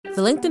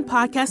The LinkedIn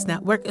Podcast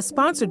Network is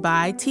sponsored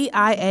by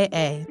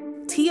TIAA.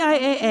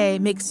 TIAA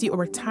makes you a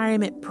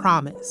retirement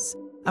promise,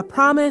 a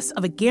promise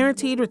of a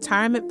guaranteed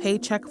retirement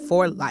paycheck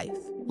for life.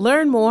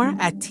 Learn more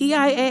at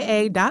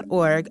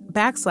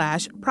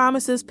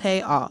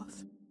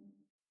TIAA.org/promisespayoff.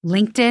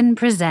 LinkedIn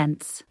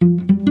presents.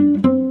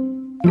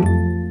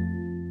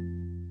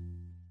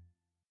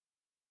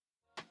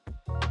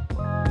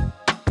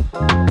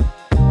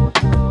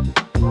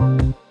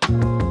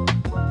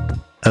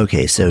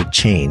 Okay, so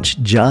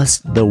change,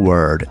 just the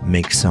word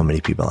makes so many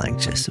people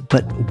anxious.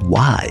 But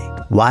why?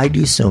 Why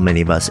do so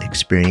many of us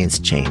experience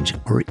change,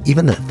 or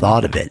even the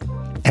thought of it,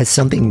 as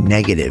something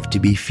negative to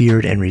be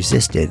feared and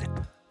resisted,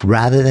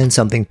 rather than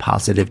something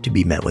positive to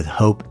be met with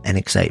hope and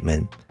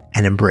excitement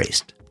and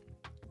embraced?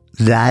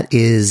 That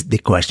is the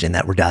question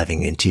that we're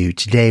diving into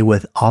today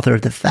with author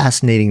of the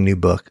fascinating new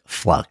book,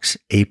 Flux,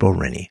 April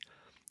Rinne.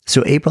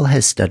 So April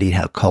has studied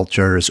how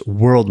cultures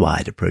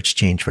worldwide approach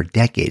change for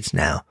decades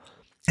now,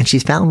 and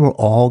she's found we're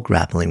all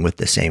grappling with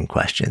the same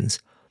questions.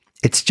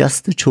 It's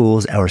just the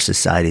tools our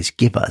societies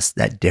give us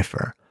that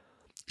differ.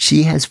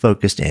 She has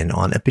focused in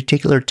on a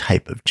particular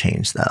type of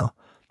change, though,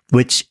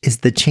 which is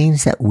the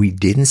change that we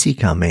didn't see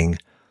coming,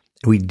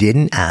 we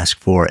didn't ask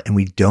for, and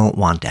we don't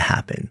want to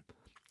happen.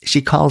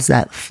 She calls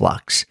that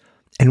flux,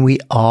 and we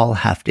all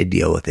have to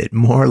deal with it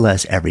more or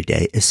less every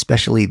day,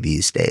 especially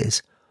these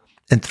days.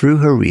 And through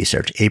her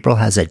research, April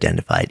has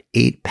identified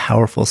 8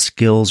 powerful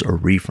skills or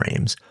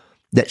reframes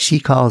that she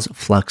calls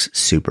flux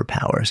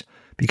superpowers,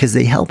 because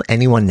they help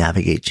anyone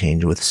navigate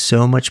change with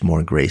so much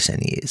more grace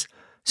and ease,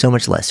 so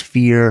much less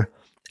fear,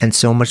 and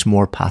so much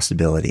more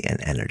possibility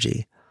and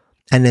energy.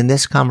 And in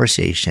this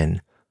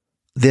conversation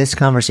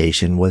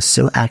was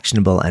so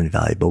actionable and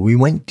valuable. We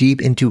went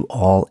deep into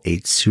all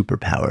 8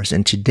 superpowers,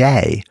 and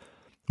today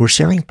we're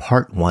sharing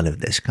part 1 of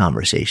this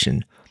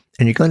conversation.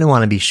 And you're going to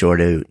want to be sure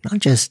to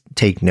not just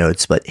take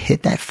notes, but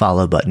hit that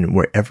follow button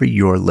wherever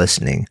you're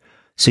listening,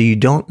 so you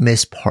don't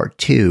miss part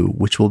 2,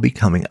 which will be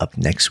coming up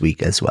next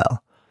week as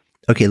well.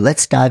 Okay,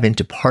 let's dive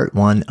into part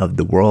 1 of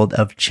the world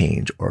of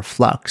change, or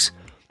flux,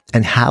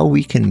 and how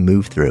we can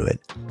move through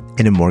it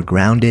in a more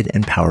grounded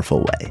and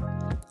powerful way.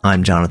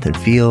 I'm Jonathan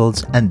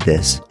Fields, and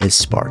this is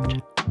Sparked.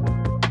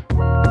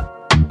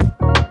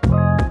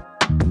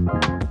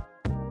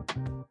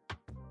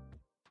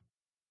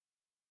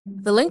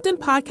 The LinkedIn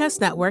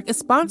Podcast Network is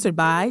sponsored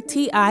by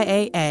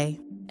TIAA.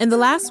 In the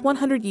last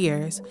 100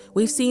 years,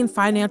 we've seen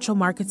financial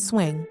markets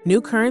swing, new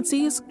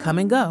currencies come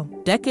and go,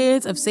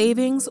 decades of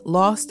savings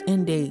lost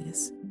in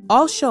days,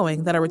 all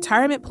showing that a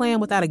retirement plan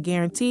without a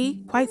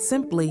guarantee, quite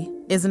simply,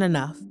 isn't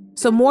enough.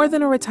 So more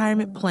than a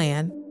retirement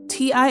plan,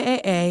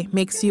 TIAA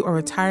makes you a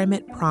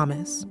retirement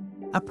promise,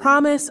 a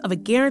promise of a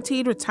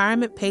guaranteed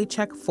retirement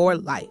paycheck for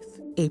life,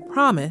 a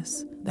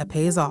promise that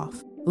pays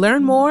off.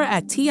 Learn more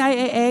at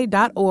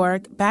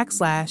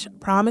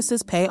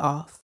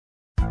TIAA.org/promisespayoff.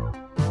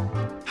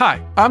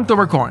 Hi, I'm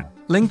Tomer Cohen,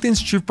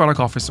 LinkedIn's Chief Product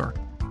Officer.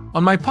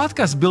 On my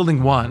podcast,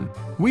 Building One,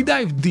 we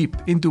dive deep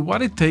into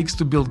what it takes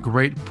to build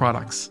great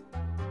products.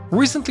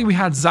 Recently, we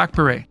had Zach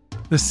Perret,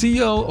 the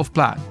CEO of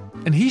Plaid,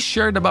 and he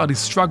shared about his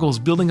struggles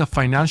building a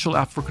financial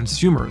app for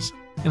consumers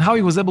and how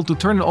he was able to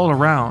turn it all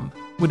around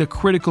with a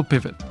critical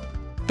pivot.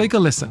 Take a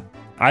listen.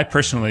 I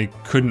personally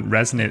couldn't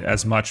resonate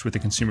as much with the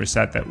consumer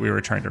set that we were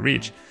trying to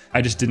reach.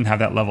 I just didn't have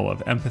that level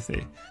of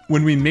empathy.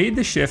 When we made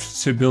the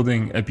shift to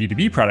building a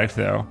B2B product,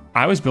 though,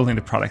 I was building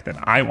the product that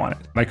I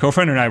wanted. My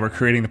co-founder and I were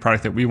creating the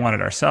product that we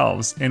wanted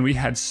ourselves, and we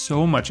had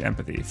so much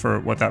empathy for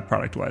what that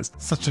product was.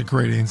 Such a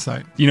great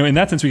insight. In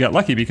that sense, we got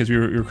lucky because we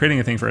were creating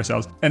a thing for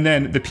ourselves. And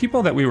then the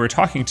people that we were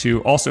talking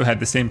to also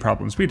had the same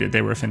problems we did.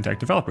 They were fintech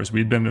developers.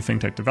 We'd been a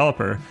fintech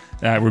developer.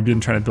 We'd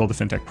been trying to build a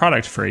fintech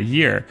product for a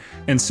year.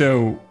 And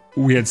so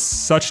we had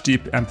such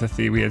deep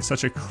empathy. We had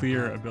such a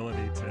clear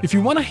ability to... If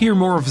you want to hear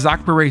more of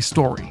Zach Perret's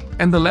story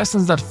and the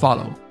lessons that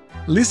follow,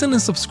 listen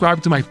and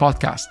subscribe to my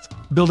podcast,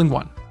 Building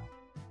One.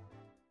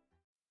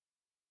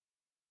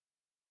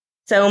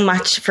 So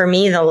much for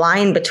me, the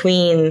line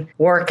between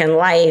work and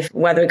life,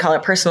 whether we call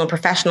it personal or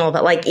professional,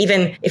 but like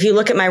even if you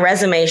look at my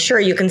resume, sure,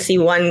 you can see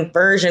one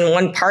version,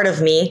 one part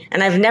of me,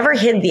 and I've never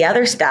hid the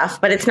other stuff,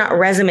 but it's not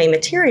resume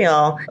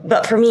material.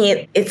 But for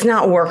me, it's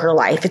not work or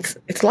life,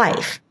 it's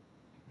life.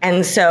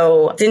 And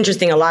so it's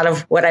interesting, a lot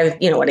of what I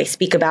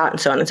speak about and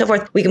so on and so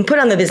forth, we can put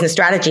on the business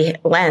strategy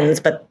lens,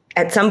 but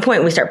at some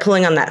point we start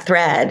pulling on that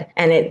thread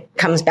and it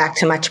comes back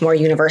to much more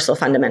universal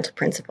fundamental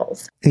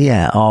principles.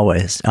 Yeah,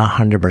 always.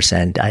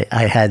 100%.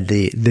 I had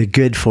the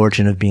good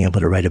fortune of being able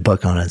to write a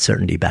book on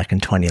uncertainty back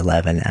in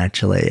 2011,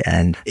 actually.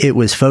 And it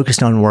was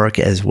focused on work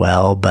as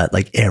well, but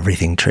like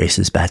everything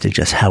traces back to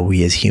just how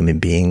we as human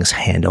beings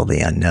handle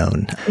the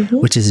unknown,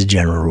 which as a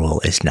general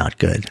rule is not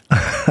good.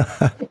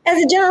 As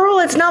a general rule,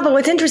 it's not. But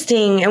what's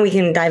interesting, and we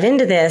can dive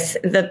into this,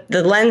 the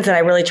lens that I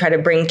really try to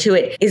bring to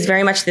it is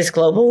very much this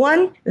global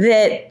one,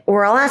 that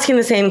we're all asking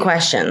the same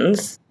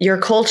questions. Your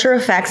culture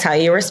affects how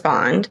you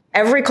respond.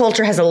 Every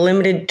culture has a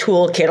limited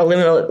toolkit, a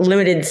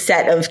limited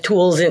set of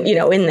tools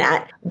in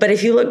that. But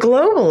if you look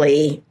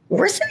globally,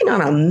 we're sitting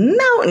on a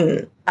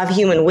mountain of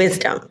human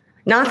wisdom.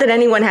 Not that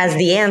anyone has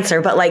the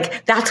answer, but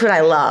like, that's what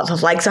I love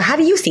of like, so how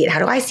do you see it? How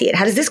do I see it?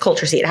 How does this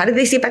culture see it? How do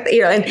they see it back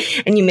there?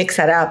 And you mix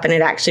that up and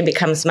it actually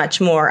becomes much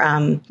more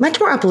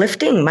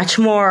uplifting, much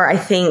more, I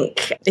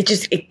think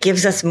it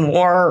gives us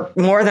more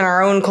than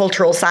our own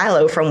cultural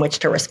silo from which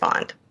to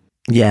respond.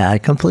 Yeah, I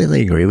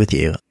completely agree with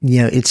you.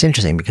 It's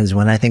interesting because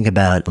when I think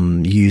about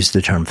use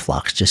the term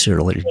flux, just sort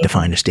of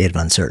define a state of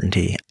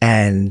uncertainty,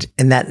 and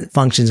that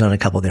functions on a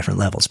couple of different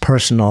levels: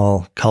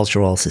 personal,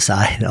 cultural,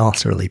 societal,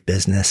 certainly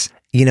business.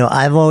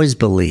 I've always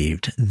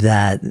believed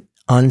that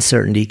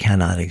uncertainty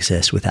cannot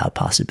exist without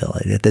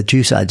possibility, that the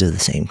two sides are the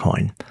same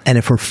coin. And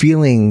if we're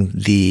feeling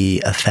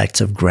the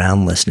effects of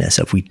groundlessness,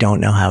 if we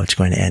don't know how it's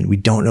going to end, we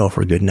don't know if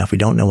we're good enough, we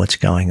don't know what's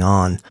going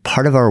on,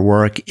 part of our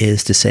work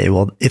is to say,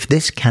 well, if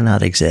this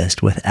cannot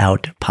exist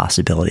without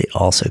possibility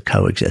also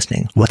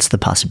coexisting, what's the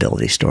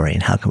possibility story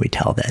and how can we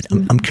tell that?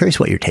 I'm curious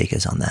what your take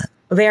is on that.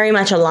 Very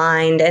much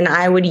aligned. And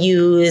I would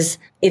use,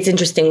 it's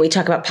interesting, we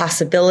talk about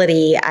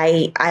possibility.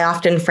 I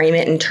often frame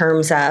it in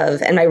terms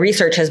of, and my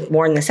research has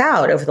borne this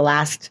out over the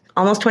last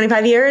almost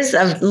 25 years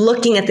of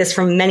looking at this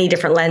from many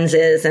different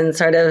lenses and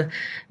sort of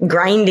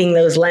grinding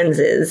those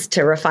lenses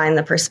to refine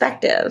the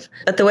perspective.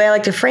 But the way I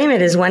like to frame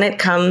it is when it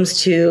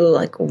comes to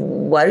like,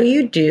 what do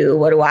you do?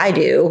 What do I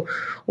do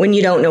when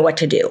you don't know what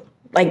to do?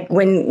 Like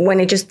when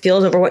it just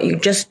feels over what you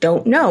just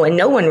don't know and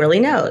no one really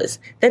knows.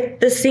 That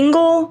the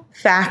single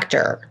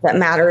factor that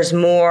matters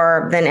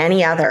more than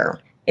any other,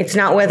 it's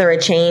not whether a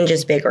change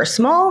is big or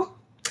small.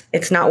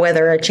 It's not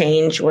whether a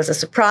change was a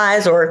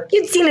surprise or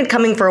you'd seen it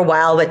coming for a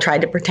while but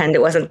tried to pretend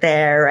it wasn't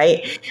there,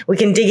 right? We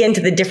can dig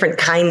into the different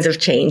kinds of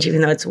change,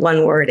 even though it's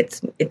one word.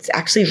 It's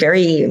actually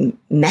very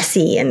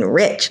messy and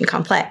rich and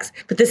complex.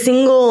 But the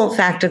single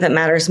factor that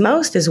matters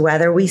most is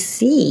whether we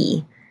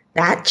see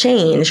that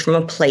change from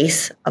a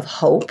place of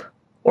hope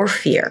or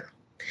fear.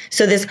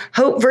 So this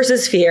hope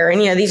versus fear,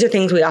 and these are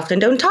things we often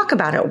don't talk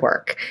about at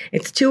work.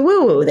 It's too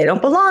woo-woo. They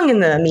don't belong in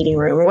the meeting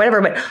room or whatever,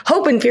 but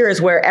hope and fear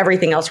is where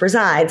everything else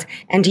resides.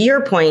 And to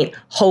your point,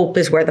 hope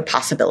is where the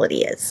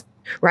possibility is,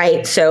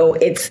 right? So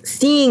it's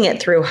seeing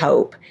it through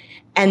hope.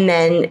 And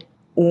then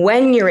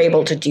when you're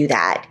able to do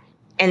that,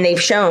 and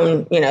they've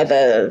shown,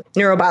 the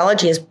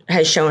neurobiology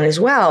has shown as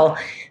well,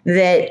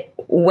 that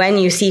when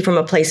you see from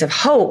a place of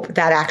hope,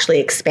 that actually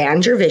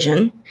expands your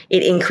vision.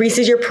 It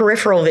increases your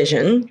peripheral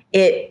vision.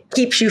 It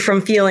keeps you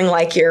from feeling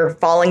like you're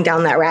falling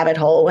down that rabbit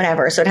hole,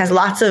 whatever. So it has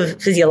lots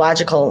of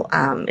physiological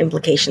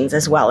implications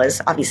as well as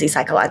obviously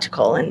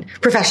psychological and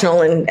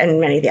professional and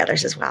many of the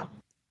others as well.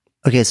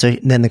 Okay, so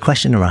then the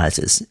question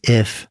arises,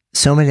 if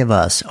so many of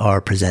us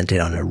are presented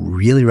on a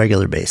really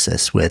regular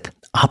basis with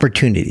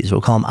opportunities, we'll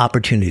call them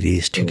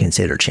opportunities to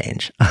consider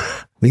change.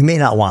 We may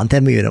not want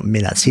them, we may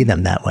not see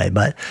them that way,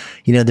 but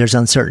there's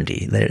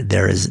uncertainty.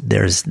 There's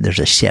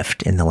a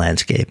shift in the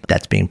landscape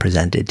that's being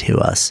presented to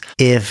us.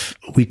 If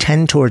we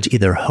tend towards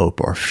either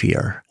hope or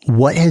fear,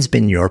 what has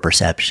been your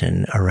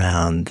perception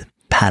around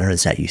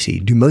patterns that you see?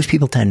 Do most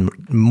people tend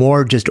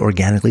more just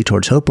organically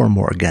towards hope or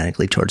more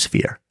organically towards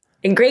fear?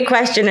 A great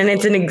question. And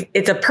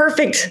it's a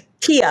perfect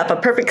tee up, a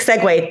perfect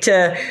segue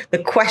to the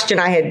question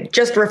I had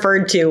just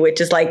referred to, which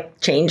is like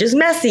change is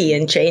messy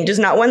and change is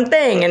not one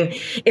thing. And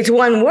it's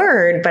one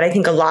word, but I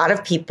think a lot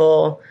of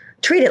people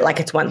treat it like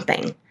it's one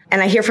thing.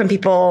 And I hear from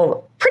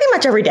people pretty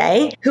much every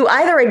day who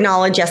either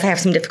acknowledge, yes, I have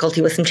some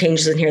difficulty with some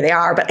changes and here they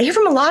are. But I hear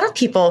from a lot of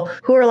people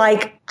who are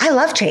like, I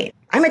love change.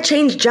 I'm a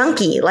change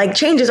junkie. Like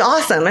change is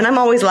awesome. And I'm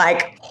always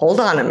like, hold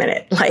on a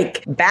minute,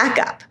 like back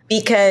up.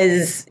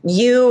 Because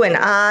you and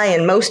I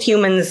and most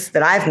humans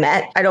that I've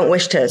met, I don't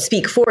wish to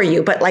speak for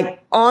you, but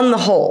like on the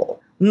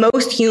whole,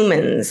 most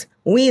humans,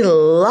 we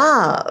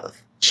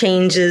love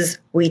changes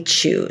we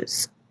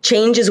choose,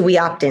 changes we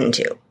opt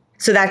into.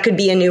 So that could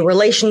be a new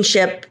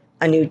relationship,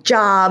 a new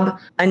job,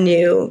 a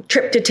new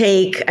trip to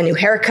take, a new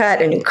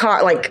haircut, a new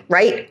car, like,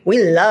 right?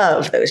 We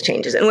love those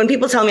changes. And when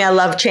people tell me I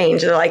love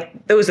change, they're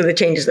like, those are the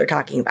changes they're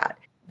talking about.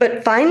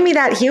 But find me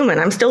that human.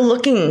 I'm still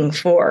looking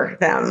for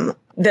them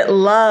that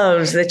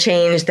loves the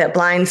change that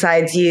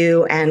blindsides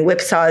you and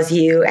whipsaws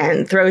you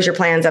and throws your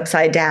plans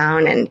upside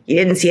down and you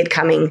didn't see it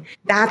coming.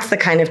 That's the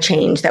kind of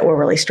change that we're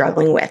really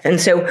struggling with.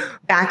 And so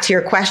back to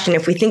your question,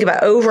 if we think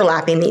about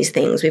overlapping these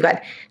things, we've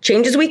got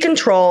changes we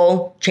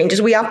control,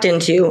 changes we opt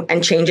into,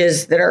 and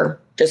changes that are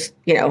just,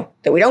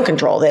 that we don't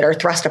control, that are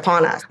thrust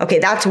upon us. Okay,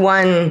 that's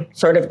one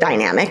sort of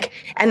dynamic.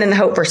 And then the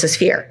hope versus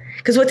fear.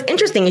 Because what's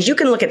interesting is you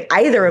can look at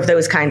either of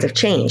those kinds of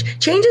change.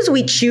 Changes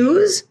we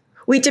choose,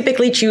 we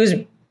typically choose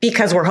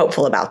because we're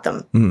hopeful about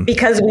them,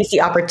 because we see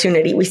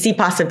opportunity, we see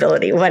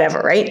possibility, whatever,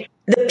 right?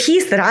 The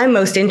piece that I'm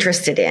most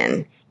interested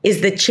in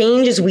is the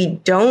changes we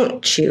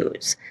don't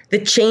choose, the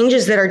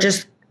changes that are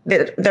just,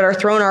 that are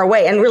thrown our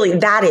way. And really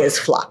that is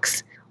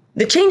flux.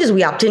 The changes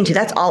we opt into,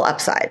 that's all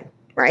upside,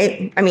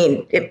 right? I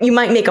mean, you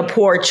might make a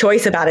poor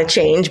choice about a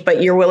change,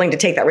 but you're willing to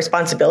take that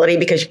responsibility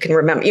because you can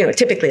remember,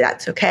 typically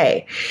that's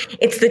okay.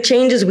 It's the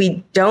changes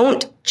we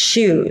don't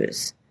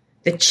choose,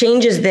 the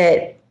changes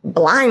that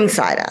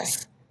blindside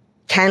us.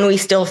 Can we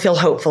still feel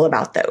hopeful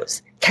about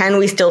those? can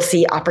we still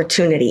see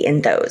opportunity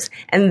in those?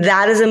 And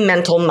that is a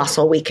mental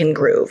muscle we can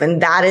groove.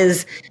 And that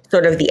is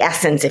sort of the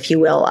essence, if you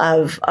will,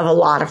 of a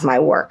lot of my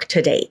work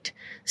to date.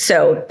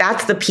 So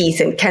that's the piece.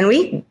 And can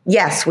we?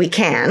 Yes, we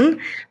can.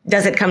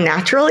 Does it come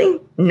naturally?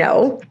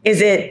 No. Is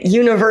it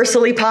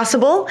universally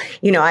possible?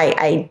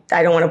 I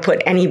don't want to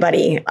put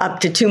anybody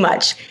up to too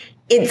much.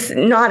 It's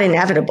not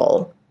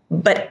inevitable,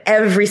 but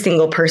every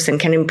single person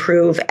can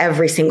improve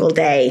every single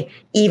day,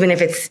 even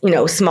if it's,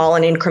 small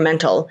and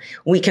incremental.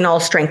 We can all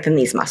strengthen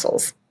these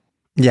muscles.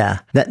 Yeah,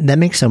 that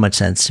makes so much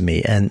sense to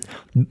me.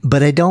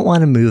 But I don't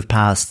want to move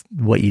past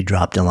what you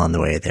dropped along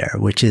the way there,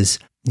 which is,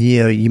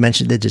 you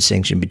mentioned the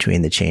distinction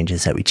between the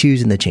changes that we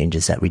choose and the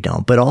changes that we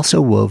don't, but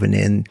also woven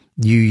in,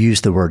 you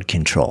use the word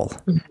control.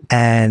 Mm-hmm.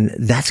 And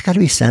that's got to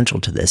be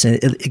central to this. And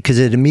because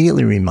it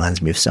immediately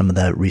reminds me of some of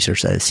the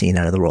research that I've seen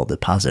out of the world of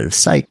positive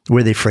psych,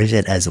 where they phrase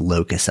it as a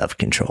locus of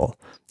control.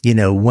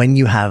 When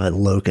you have a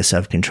locus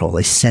of control,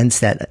 a sense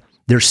that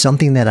there's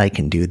something that I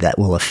can do that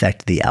will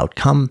affect the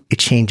outcome, it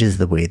changes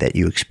the way that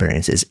you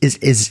experience it.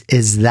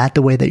 Is that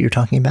the way that you're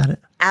talking about it?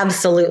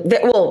 Absolutely.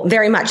 Well,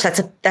 very much. That's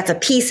a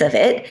piece of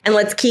it. And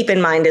let's keep in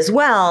mind as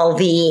well,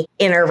 the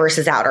inner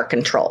versus outer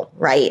control,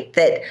 right?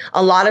 That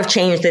a lot of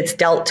change that's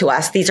dealt to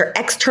us, these are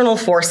external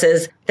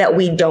forces that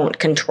we don't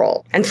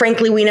control. And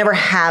frankly, we never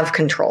have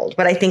controlled.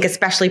 But I think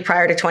especially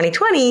prior to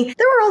 2020,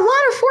 there were a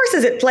lot of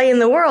forces at play in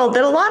the world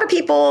that a lot of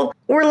people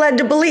were led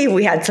to believe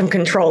we had some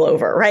control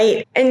over,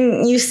 right?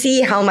 And you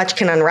see how much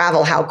can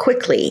unravel how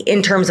quickly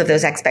in terms of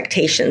those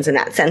expectations and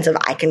that sense of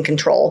I can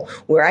control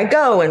where I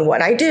go and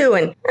what I do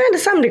and to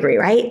some degree,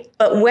 right?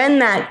 But when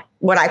that,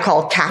 what I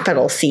call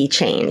capital C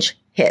change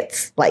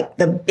hits, like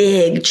the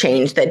big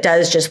change that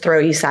does just throw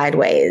you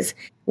sideways,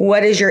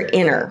 what is your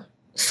inner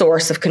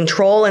source of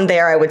control? And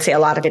there I would say a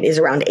lot of it is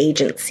around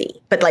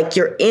agency. But like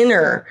your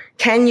inner,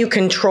 can you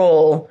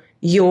control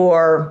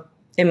your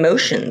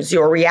emotions,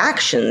 your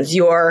reactions,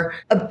 your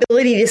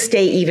ability to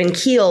stay even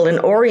keeled and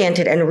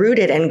oriented and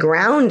rooted and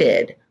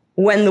grounded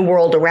when the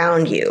world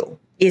around you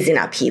is in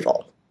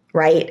upheaval,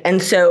 right?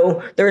 And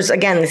so there's,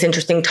 again, this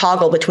interesting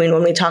toggle between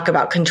when we talk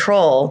about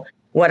control,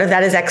 what of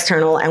that is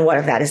external and what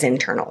of that is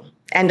internal.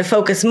 And to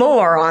focus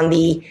more on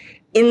the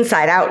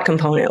inside out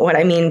component, what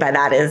I mean by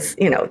that is,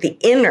 the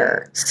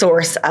inner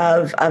source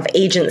of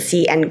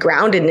agency and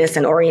groundedness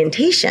and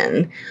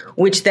orientation,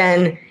 which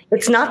then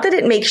it's not that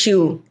it makes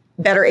you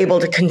better able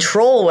to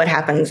control what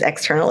happens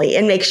externally.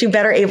 It makes you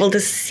better able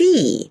to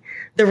see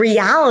the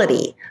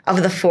reality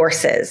of the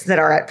forces that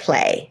are at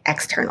play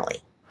externally.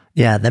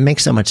 Yeah, that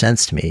makes so much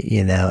sense to me,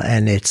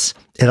 and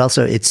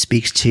it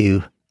speaks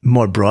to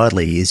more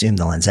broadly, you zoom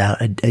the lens out,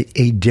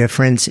 a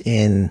difference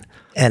in,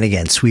 and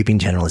again, sweeping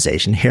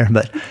generalization here,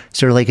 but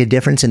sort of like a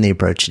difference in the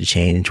approach to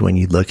change when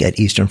you look at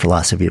Eastern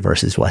philosophy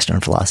versus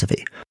Western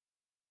philosophy.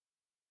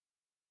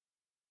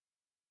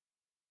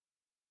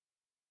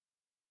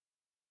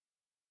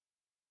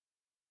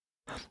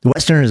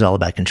 Western is all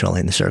about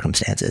controlling the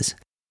circumstances.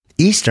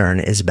 Eastern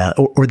is about,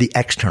 or the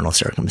external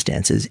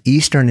circumstances.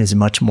 Eastern is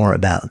much more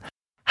about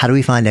how do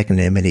we find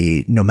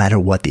equanimity no matter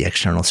what the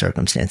external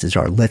circumstances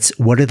are?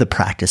 What are the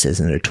practices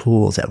and the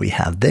tools that we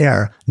have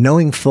there,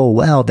 knowing full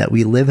well that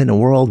we live in a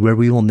world where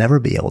we will never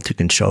be able to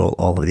control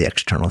all of the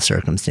external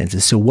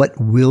circumstances. So what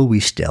will we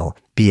still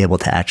be able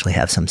to actually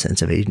have some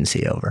sense of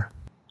agency over?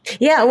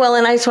 Yeah, well,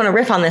 and I just want to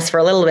riff on this for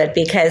a little bit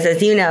because,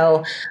 as you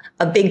know,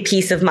 a big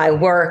piece of my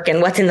work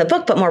and what's in the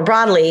book, but more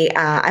broadly,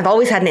 I've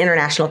always had an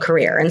international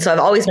career. And so I've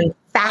always been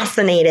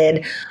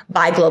fascinated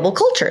by global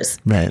cultures.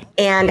 Right.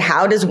 And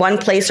how does one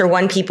place or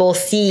one people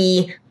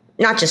see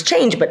not just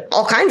change, but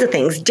all kinds of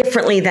things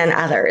differently than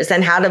others,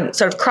 and how to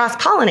sort of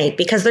cross-pollinate,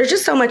 because there's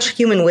just so much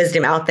human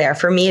wisdom out there.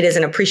 For me, it is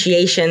an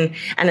appreciation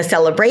and a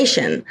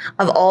celebration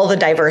of all the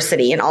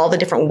diversity and all the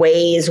different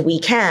ways we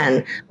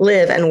can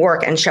live and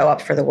work and show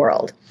up for the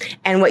world.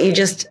 And what you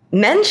just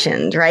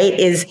mentioned, right,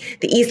 is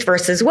the East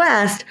versus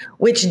West,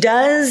 which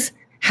does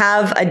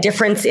have a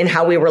difference in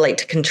how we relate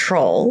to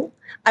control.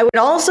 I would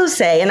also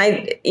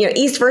say,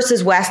 East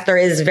versus West, there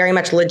is very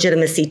much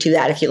legitimacy to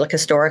that if you look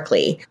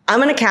historically. I'm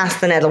going to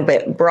cast the net a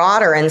bit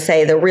broader and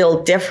say the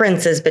real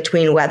differences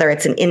between whether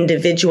it's an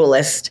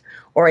individualist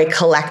or a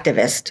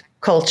collectivist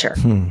culture.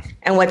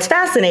 And what's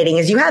fascinating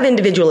is you have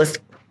individualist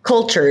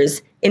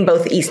cultures in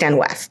both the East and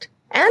West,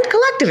 and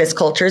collectivist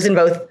cultures in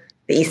both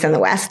the East and the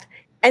West.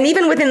 And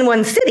even within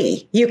one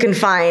city, you can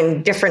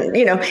find different,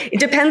 it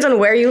depends on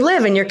where you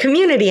live and your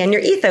community and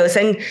your ethos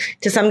and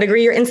to some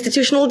degree your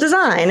institutional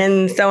design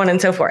and so on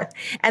and so forth.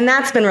 And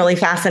that's been really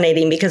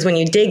fascinating because when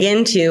you dig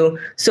into,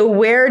 so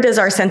where does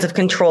our sense of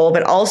control,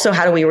 but also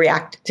how do we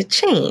react to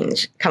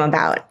change come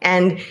about?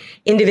 And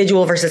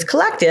individual versus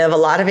collective, a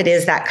lot of it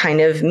is that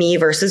kind of me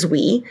versus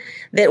we,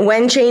 that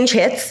when change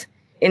hits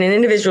in an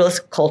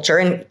individualist culture,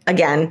 and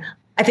again,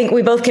 I think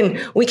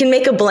we can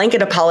make a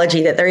blanket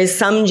apology that there is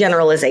some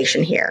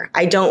generalization here.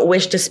 I don't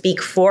wish to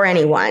speak for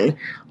anyone,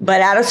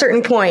 but at a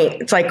certain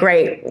point, it's like,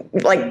 great,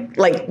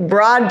 like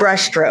broad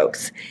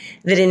brushstrokes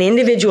that in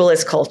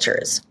individualist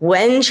cultures,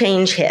 when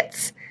change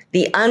hits,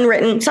 the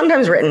unwritten,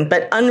 sometimes written,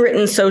 but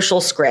unwritten social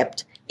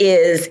script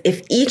is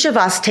if each of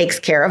us takes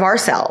care of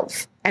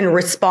ourselves and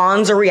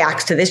responds or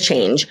reacts to this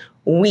change,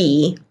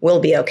 we will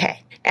be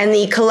okay. And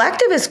the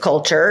collectivist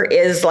culture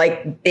is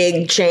like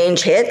big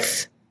change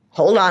hits.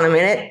 Hold on a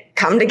minute,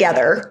 come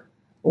together.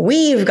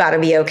 We've got to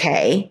be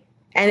okay.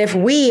 And if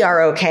we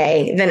are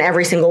okay, then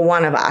every single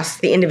one of us,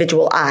 the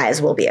individual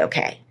I's, will be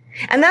okay.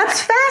 And that's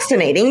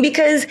fascinating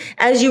because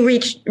as you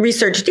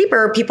research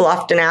deeper, people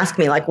often ask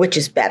me like, which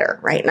is better,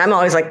 right? And I'm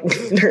always like,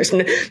 there's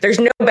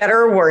no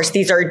better or worse.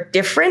 These are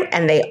different,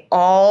 and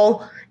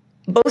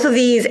both of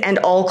these and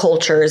all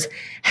cultures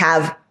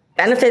have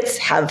benefits,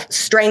 have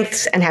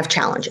strengths, and have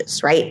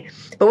challenges, right?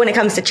 But when it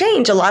comes to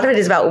change, a lot of it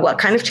is about what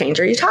kind of change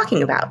are you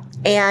talking about?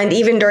 And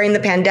even during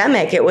the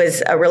pandemic, it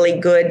was a really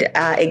good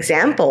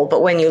example.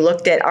 But when you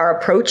looked at our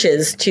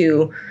approaches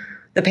to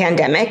the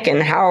pandemic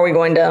and how are we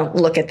going to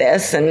look at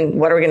this and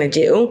what are we going to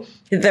do,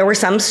 there were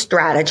some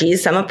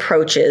strategies, some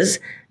approaches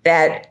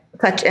that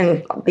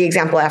and the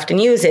example I often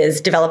use is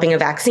developing a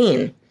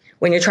vaccine.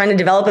 When you're trying to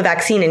develop a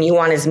vaccine and you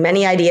want as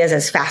many ideas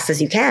as fast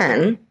as you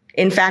can,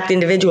 in fact,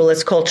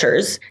 individualist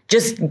cultures,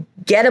 just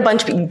get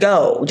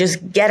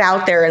just get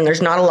out there. And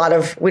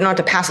we don't have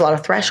to pass a lot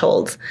of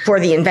thresholds for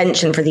the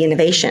invention, for the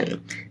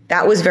innovation.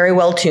 That was very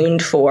well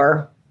tuned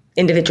for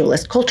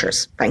individualist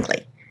cultures,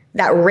 frankly.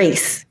 That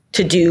race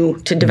to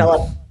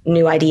develop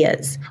new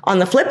ideas. On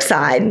the flip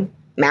side,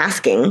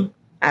 masking,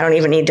 I don't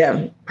even need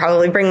to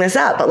probably bring this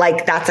up, but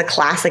like that's a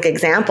classic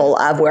example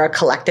of where a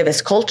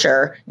collectivist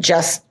culture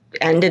just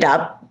ended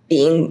up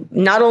being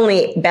not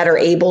only better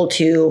able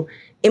to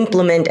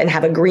implement and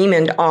have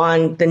agreement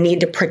on the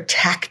need to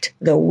protect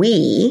the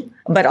we,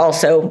 but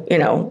also,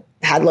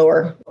 had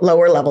lower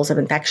levels of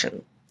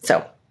infection.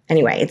 So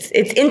anyway, it's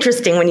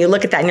interesting when you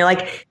look at that and you're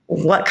like,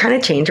 what kind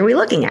of change are we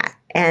looking at?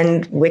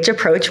 And which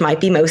approach might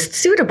be most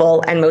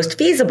suitable and most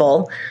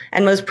feasible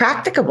and most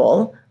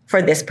practicable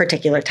for this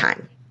particular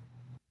time?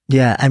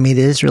 Yeah, I mean,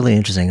 it is really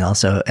interesting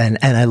also. And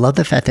I love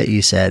the fact that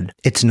you said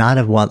it's not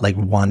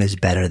one is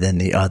better than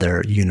the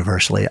other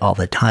universally all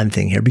the time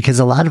thing here, because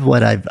a lot of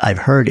what I've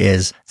heard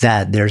is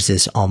that there's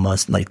this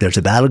almost like there's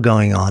a battle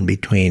going on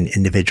between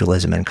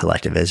individualism and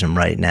collectivism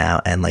right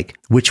now. And like,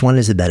 which one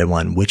is the better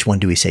one? Which one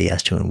do we say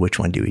yes to and which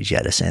one do we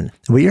jettison?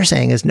 What you're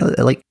saying is no,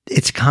 like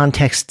it's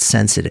context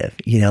sensitive,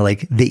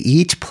 like they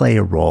each play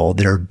a role.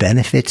 There are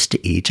benefits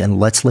to each. And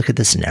let's look at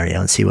the scenario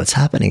and see what's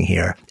happening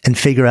here and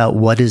figure out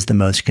what is the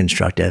most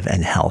constructive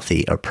and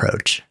healthy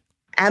approach.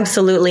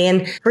 Absolutely.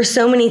 And for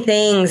so many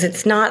things,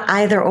 it's not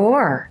either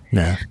or.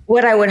 No.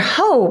 What I would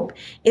hope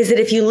is that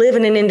if you live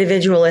in an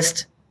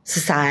individualist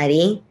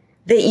society,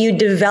 that you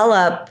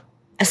develop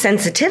a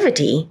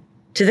sensitivity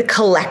to the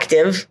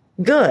collective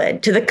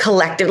good, to the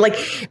collective. Like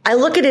I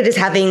look at it as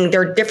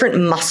there are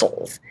different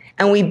muscles,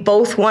 and we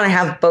both want to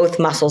have both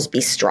muscles be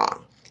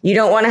strong. You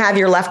don't want to have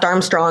your left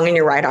arm strong and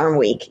your right arm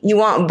weak. You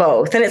want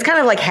both. And it's kind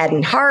of like head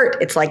and heart.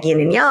 It's like yin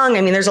and yang.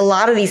 I mean, there's a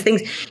lot of these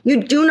things.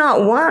 You do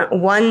not want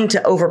one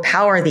to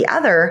overpower the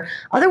other.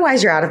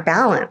 Otherwise, you're out of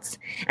balance.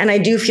 And I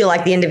do feel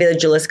like the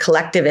individualist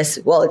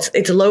collectivist, well,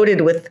 it's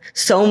loaded with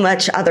so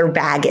much other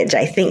baggage,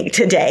 I think,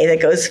 today that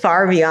goes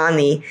far beyond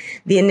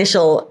the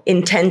initial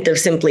intent of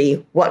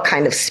simply what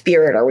kind of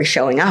spirit are we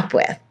showing up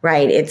with,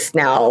 right? It's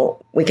now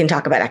we can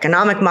talk about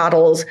economic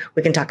models.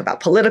 We can talk about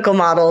political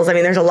models. I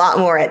mean, there's a lot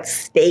more at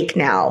stake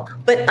now.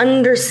 But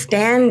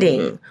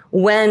understanding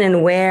when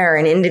and where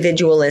an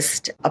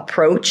individualist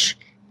approach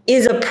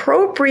is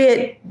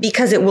appropriate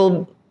because it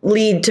will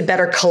lead to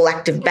better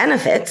collective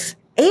benefits,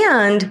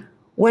 and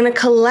when a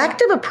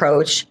collective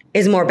approach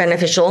is more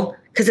beneficial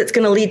because it's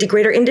going to lead to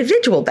greater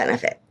individual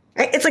benefit.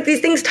 Right? It's like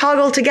these things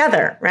toggle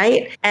together,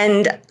 right?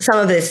 And some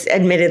of this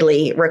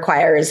admittedly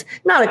requires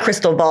not a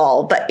crystal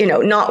ball, but we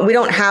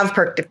don't have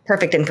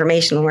perfect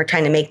information when we're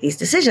trying to make these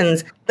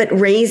decisions, but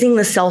raising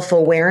the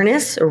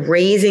self-awareness,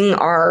 raising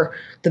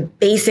the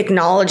basic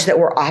knowledge that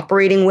we're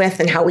operating with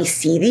and how we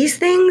see these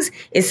things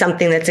is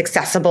something that's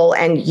accessible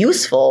and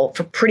useful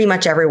for pretty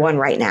much everyone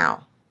right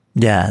now.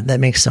 Yeah, that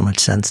makes so much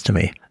sense to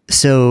me.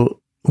 So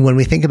when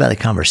we think about a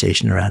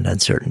conversation around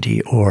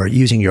uncertainty, or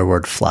using your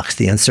word flux,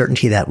 the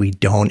uncertainty that we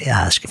don't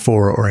ask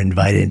for or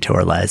invite into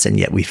our lives, and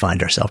yet we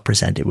find ourselves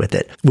presented with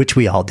it, which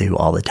we all do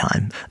all the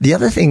time. The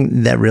other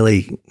thing that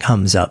really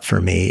comes up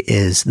for me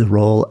is the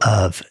role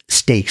of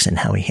stakes and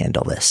how we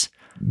handle this.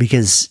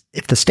 Because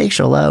if the stakes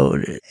are low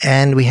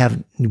and we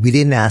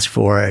didn't ask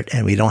for it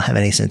and we don't have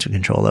any sense of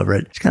control over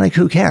it, it's kind of like,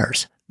 who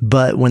cares?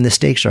 But when the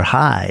stakes are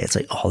high, it's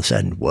like all of a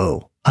sudden,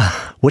 whoa.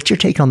 What's your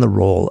take on the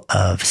role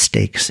of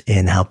stakes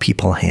in how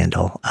people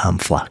handle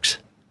flux?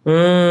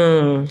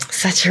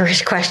 Such a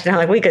rich question. I'm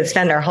like, we could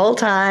spend our whole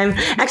time.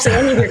 Actually,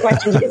 any of your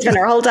questions, we could spend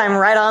our whole time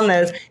right on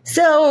those.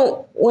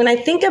 So when I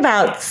think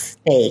about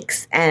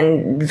stakes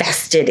and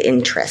vested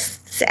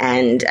interests,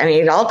 and I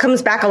mean, it all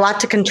comes back a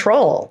lot to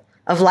control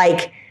of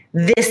like,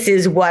 this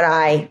is what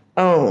I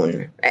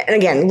own. And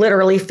again,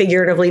 literally,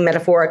 figuratively,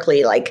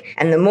 metaphorically,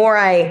 and the more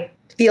I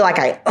feel like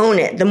I own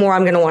it, the more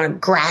I'm going to want to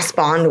grasp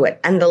onto it,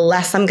 and the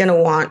less I'm going to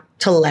want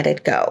to let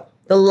it go.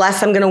 The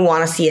less I'm going to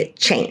want to see it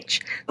change.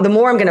 The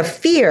more I'm going to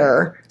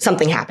fear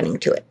something happening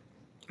to it,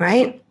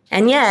 right?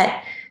 And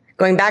yet,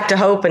 going back to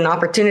hope and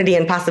opportunity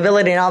and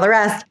possibility and all the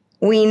rest,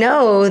 we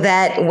know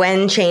that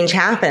when change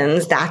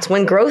happens, that's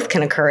when growth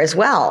can occur as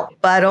well,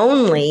 but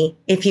only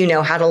if you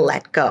know how to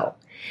let go.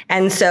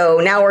 And so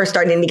now we're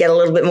starting to get a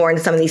little bit more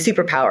into some of these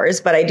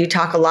superpowers, but I do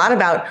talk a lot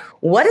about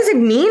what does it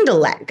mean to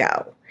let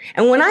go?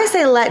 And when I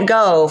say let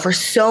go, for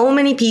so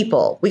many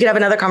people, we could have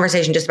another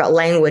conversation just about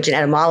language and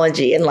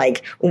etymology and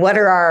like, what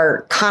are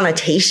our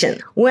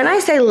connotations? When I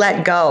say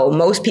let go,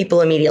 most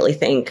people immediately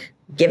think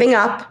giving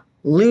up,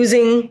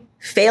 losing,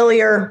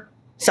 failure,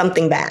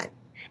 something bad.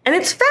 And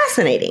it's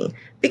fascinating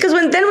because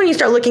when you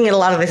start looking at a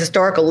lot of the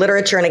historical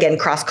literature and again,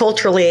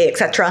 cross-culturally,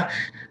 etc.,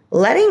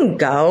 letting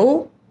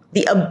go,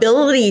 the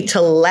ability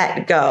to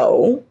let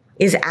go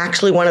is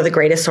actually one of the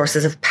greatest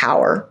sources of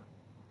power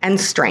and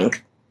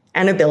strength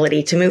and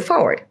ability to move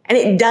forward. And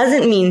it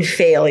doesn't mean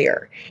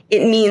failure.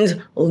 It means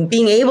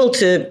being able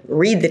to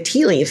read the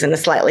tea leaves in a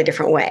slightly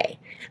different way.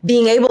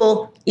 Being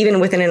able, even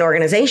within an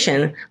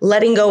organization,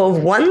 letting go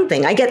of one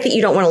thing. I get that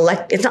you don't want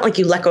to it's not like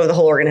you let go of the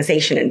whole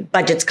organization and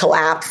budgets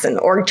collapse and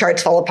org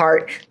charts fall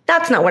apart.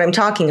 That's not what I'm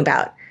talking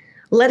about.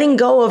 Letting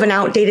go of an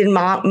outdated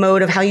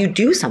mode of how you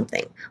do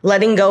something.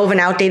 Letting go of an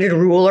outdated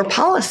rule or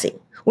policy,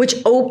 which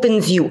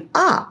opens you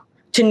up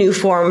to new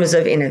forms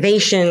of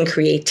innovation,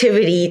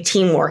 creativity,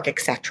 teamwork,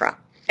 etc.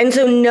 And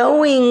so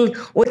knowing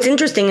what's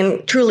interesting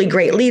and truly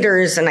great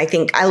leaders, and I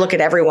think I look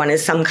at everyone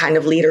as some kind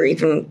of leader,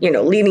 even,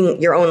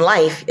 leading your own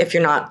life if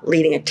you're not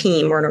leading a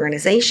team or an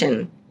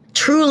organization.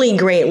 Truly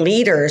great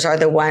leaders are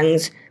the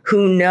ones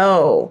who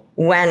know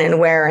when and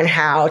where and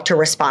how to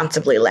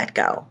responsibly let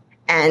go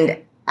and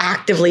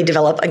actively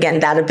develop, again,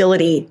 that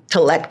ability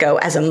to let go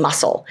as a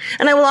muscle.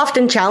 And I will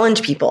often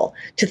challenge people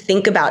to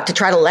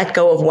try to let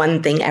go of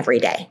one thing every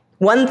day.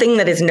 One thing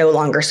that is no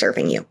longer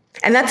serving you.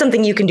 And that's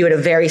something you can do at a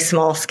very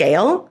small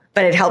scale,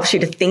 but it helps you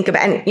to think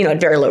about, and,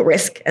 at very low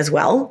risk as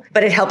well,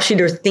 but it helps you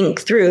to think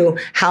through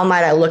how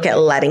might I look at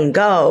letting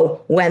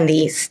go when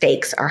the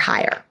stakes are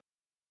higher.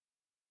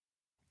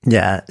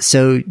 Yeah.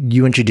 So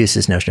you introduced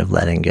this notion of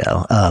letting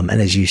go.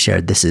 And as you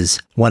shared, this is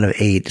one of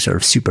 8 sort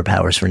of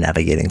superpowers for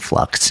navigating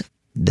flux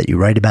that you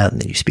write about and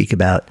that you speak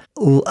about.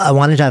 I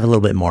want to dive a little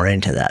bit more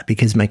into that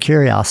because my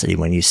curiosity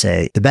when you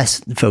say the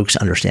best folks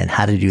understand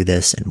how to do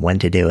this and when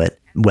to do it,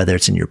 whether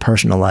it's in your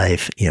personal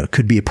life, it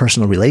could be a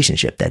personal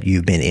relationship that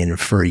you've been in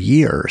for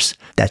years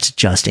that's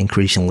just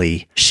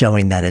increasingly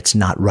showing that it's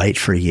not right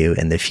for you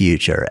in the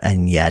future.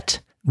 And yet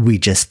we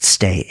just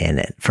stay in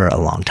it for a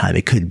long time.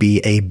 It could be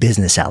a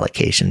business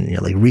allocation,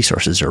 like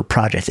resources or a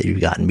project that you've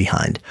gotten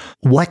behind.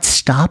 What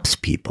stops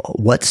people?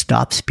 What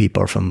stops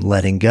people from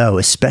letting go,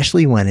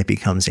 especially when it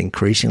becomes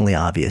increasingly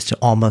obvious to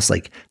almost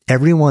like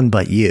everyone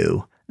but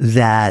you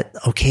that,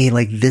 okay,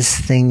 like this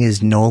thing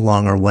is no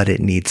longer what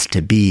it needs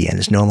to be and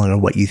it's no longer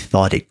what you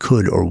thought it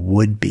could or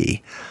would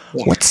be.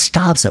 Yeah. What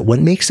stops it? What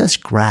makes us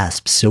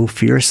grasp so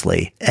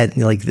fiercely at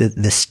like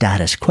the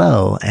status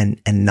quo and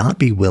not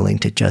be willing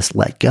to just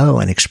let go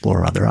and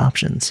explore other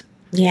options?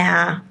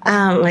 Yeah.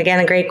 Again,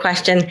 a great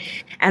question.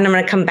 And I'm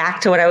going to come back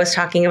to what I was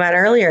talking about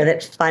earlier,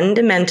 that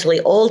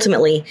fundamentally,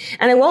 ultimately,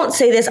 and I won't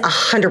say this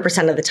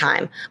 100% of the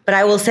time, but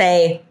I will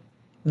say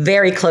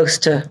very close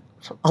to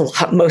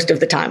most of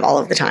the time, all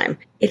of the time,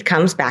 it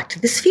comes back to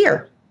this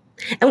fear.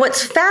 And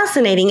what's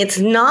fascinating, it's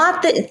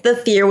not that the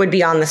fear would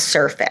be on the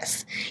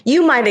surface.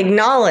 You might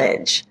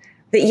acknowledge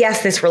that,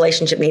 yes, this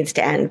relationship needs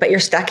to end, but you're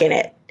stuck in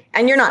it.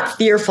 And you're not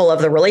fearful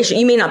of the relationship.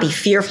 You may not be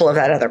fearful of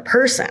that other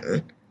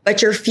person,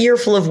 but you're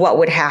fearful of what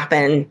would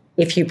happen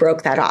if you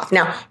broke that off.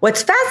 Now,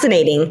 what's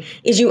fascinating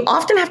is you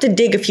often have to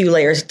dig a few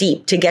layers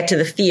deep to get to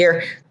the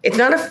fear. It's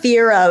not a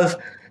fear of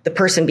the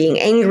person being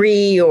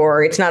angry,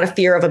 or it's not a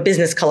fear of a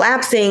business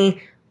collapsing,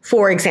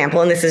 for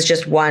example, and this is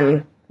just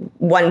one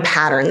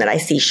pattern that I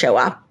see show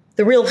up.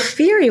 The real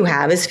fear you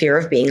have is fear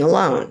of being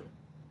alone,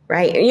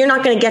 right? And you're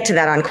not going to get to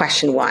that on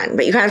question 1,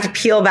 but you kind of have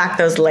to peel back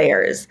those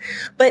layers.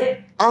 But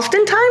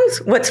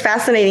oftentimes what's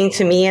fascinating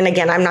to me, and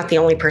again, I'm not the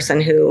only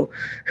person who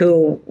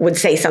would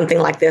say something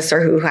like this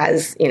or who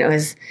has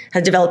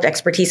developed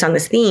expertise on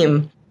this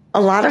theme.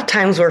 A lot of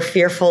times we're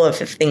fearful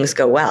of if things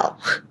go well.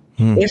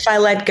 If I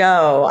let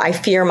go, I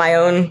fear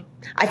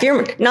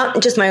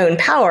not just my own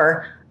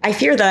power. I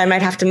fear that I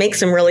might have to make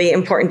some really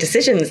important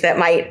decisions that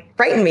might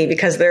frighten me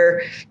because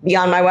they're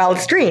beyond my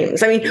wildest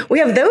dreams. I mean, we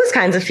have those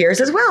kinds of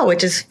fears as well,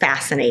 which is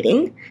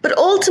fascinating. But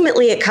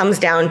ultimately, it comes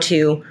down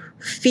to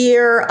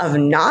fear of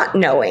not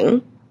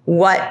knowing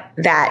what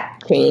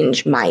that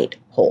change might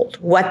hold,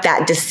 what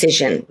that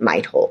decision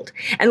might hold.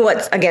 And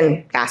what's,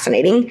 again,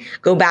 fascinating,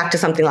 go back to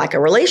something like a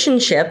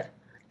relationship.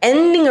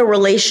 Ending a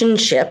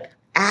relationship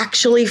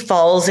actually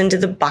falls into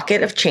the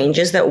bucket of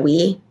changes that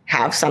we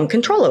have some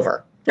control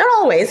over. Not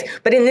always,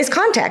 but in this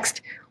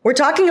context, we're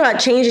talking about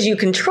changes you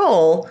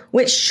control,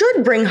 which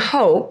should bring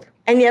hope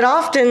and yet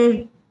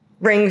often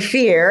bring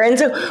fear. And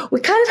so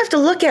we kind of have to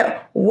look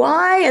at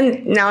why,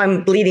 and now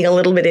I'm bleeding a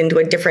little bit into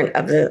a different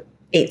of the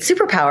 8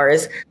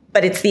 superpowers,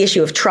 but it's the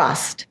issue of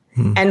trust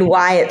and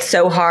why it's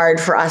so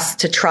hard for us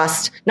to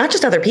trust not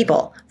just other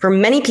people. For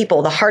many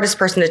people, the hardest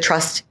person to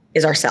trust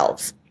is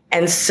ourselves.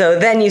 And so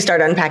then you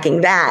start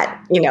unpacking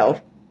that,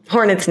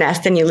 hornet's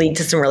nest, and you lead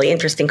to some really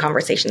interesting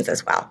conversations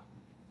as well.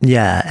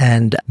 Yeah.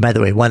 And by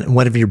the way,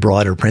 one of your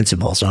broader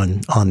principles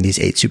on these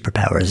 8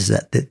 superpowers is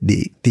that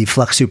the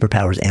flux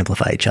superpowers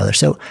amplify each other.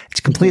 So it's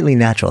completely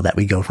natural that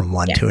we go from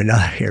one to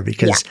another here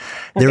because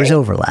there is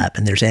overlap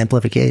and there's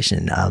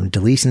amplification,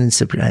 deletion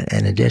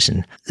and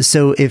addition.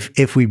 So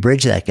if we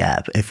bridge that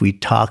gap, if we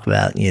talk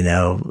about,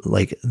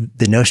 like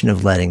the notion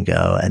of letting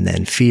go and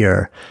then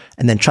fear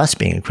and then trust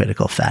being a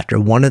critical factor,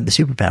 one of the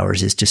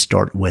superpowers is to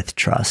start with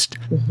trust.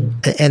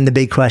 Mm-hmm. And the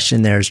big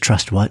question there is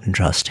trust what and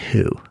trust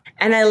who?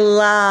 And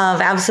I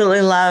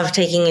absolutely love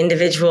taking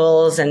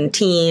individuals and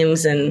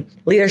teams and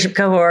leadership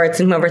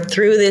cohorts and whoever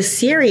through this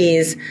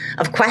series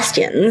of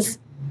questions,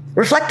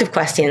 reflective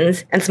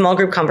questions and small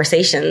group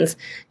conversations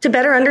to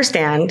better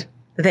understand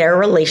their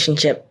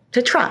relationship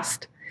to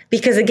trust.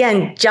 Because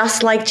again,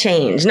 just like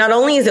change, not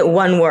only is it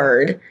one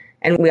word,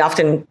 and we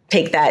often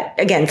take that,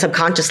 again,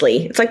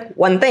 subconsciously, it's like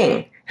one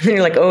thing. And then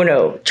you're like, oh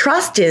no,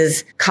 trust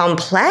is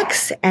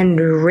complex and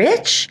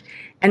rich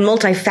and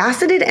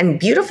multifaceted and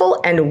beautiful,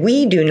 and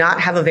we do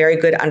not have a very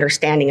good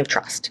understanding of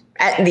trust.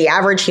 At the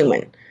average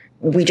human,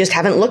 we just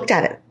haven't looked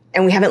at it.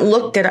 And we haven't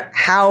looked at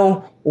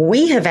how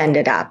we have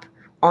ended up,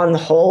 on the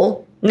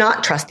whole,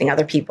 not trusting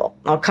other people.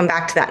 I'll come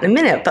back to that in a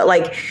minute.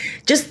 But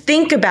just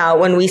think about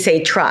when we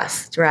say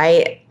trust,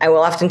 right? I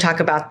will often talk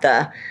about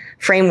the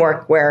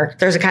framework where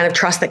there's a kind of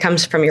trust that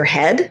comes from your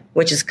head,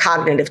 which is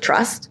cognitive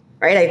trust,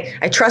 right?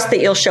 I trust that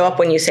you'll show up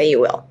when you say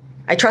you will.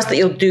 I trust that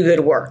you'll do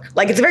good work.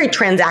 It's very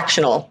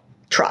transactional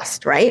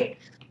trust, right?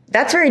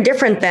 That's very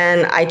different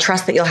than I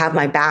trust that you'll have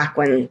my back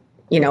when,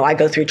 I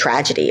go through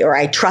tragedy, or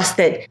I trust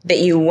that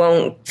you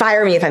won't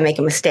fire me if I make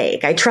a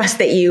mistake. I trust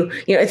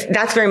that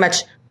that's very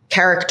much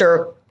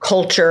character,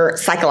 culture,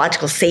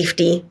 psychological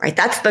safety, right?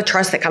 That's the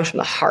trust that comes from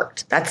the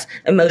heart. That's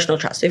emotional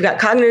trust. We've got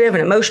cognitive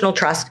and emotional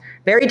trust,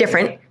 very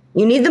different.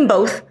 You need them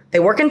both. They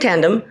work in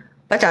tandem,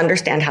 but to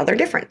understand how they're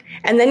different.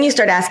 And then you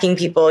start asking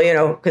people,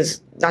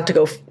 because not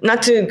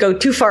to go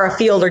too far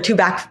afield or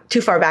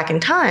too far back in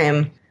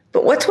time,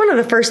 but what's one of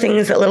the first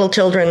things that little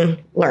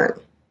children learn?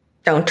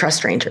 Don't trust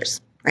strangers,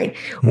 right?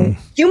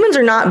 Humans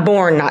are not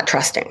born not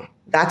trusting.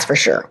 That's for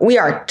sure. We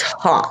are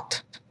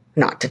taught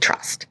not to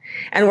trust.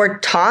 And we're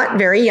taught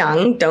very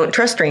young, don't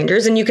trust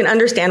strangers. And you can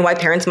understand why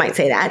parents might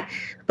say that.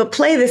 But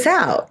play this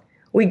out.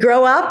 We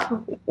grow up,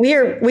 we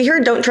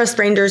heard don't trust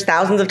strangers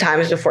thousands of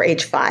times before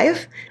age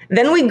 5.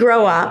 Then we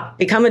grow up,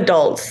 become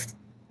adults,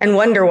 and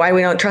wonder why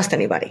we don't trust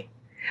anybody.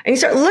 And you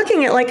start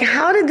looking at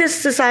how did this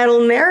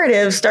societal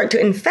narrative start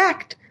to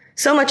infect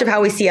so much of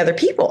how we see other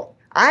people?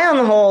 I, on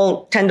the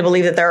whole, tend to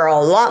believe that there are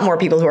a lot more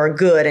people who are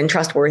good and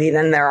trustworthy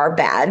than there are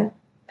bad.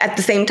 At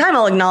the same time,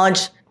 I'll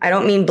acknowledge I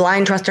don't mean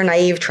blind trust or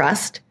naive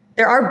trust.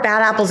 There are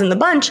bad apples in the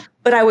bunch,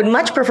 but I would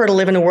much prefer to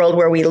live in a world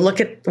where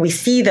we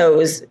see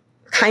those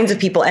kinds of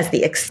people as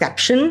the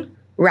exception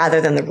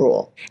rather than the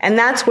rule. And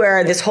that's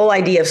where this whole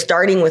idea of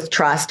starting with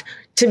trust,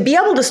 to be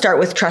able to start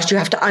with trust, you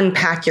have to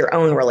unpack your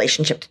own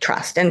relationship to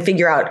trust and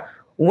figure out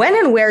when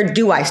and where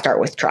do I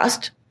start with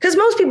trust? Because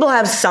most people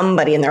have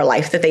somebody in their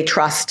life that they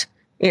trust,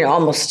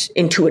 almost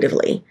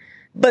intuitively.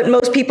 But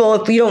most people,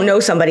 if you don't know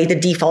somebody, the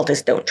default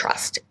is don't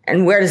trust.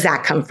 And where does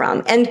that come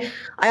from? And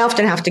I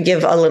often have to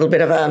give a little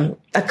bit of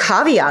a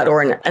caveat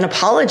or an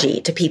apology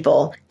to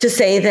people to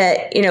say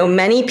that,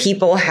 many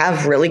people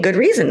have really good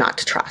reason not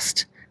to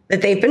trust,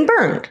 that they've been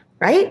burned,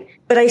 right?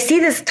 But I see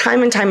this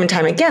time and time and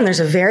time again. There's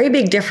a very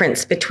big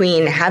difference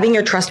between having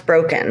your trust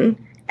broken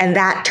and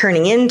that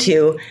turning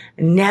into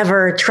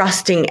never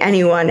trusting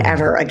anyone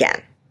ever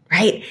again.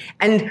 Right?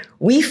 And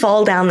we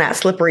fall down that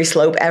slippery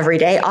slope every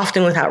day,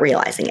 often without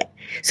realizing it.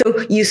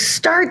 So you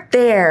start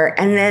there.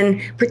 And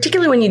then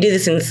particularly when you do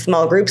this in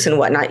small groups and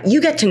whatnot,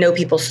 you get to know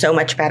people so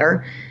much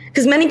better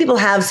because many people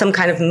have some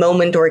kind of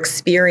moment or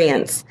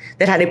experience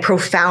that had a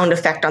profound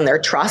effect on their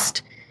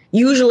trust.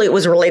 Usually it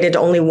was related to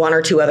only one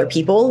or two other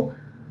people.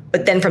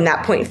 But then from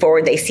that point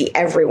forward, they see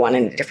everyone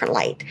in a different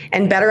light.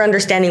 And better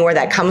understanding where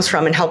that comes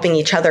from and helping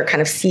each other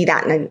kind of see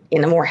that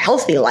in a more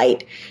healthy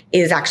light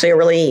is actually a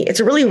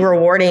really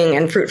rewarding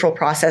and fruitful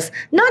process,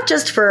 not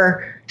just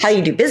for how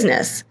you do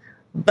business,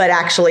 but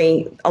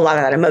actually a lot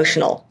of that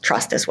emotional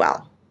trust as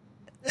well.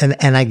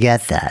 And I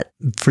get that.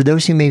 For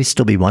those who may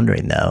still be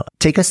wondering, though,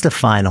 take us the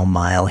final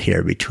mile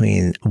here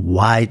between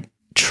why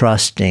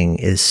trusting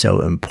is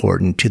so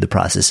important to the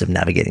process of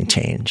navigating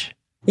change.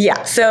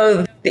 Yeah.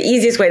 So the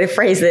easiest way to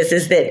phrase this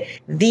is that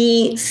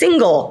the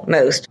single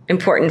most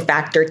important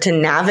factor to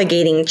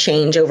navigating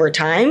change over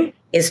time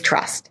is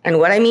trust. And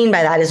what I mean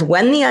by that is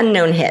when the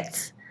unknown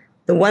hits,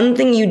 the one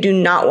thing you do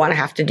not want to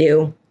have to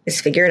do is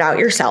figure it out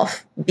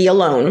yourself, be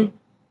alone,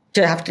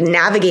 to have to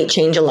navigate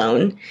change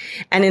alone.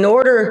 And in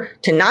order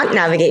to not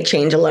navigate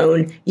change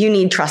alone, you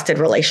need trusted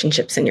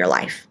relationships in your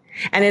life.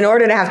 And in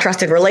order to have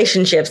trusted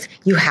relationships,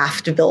 you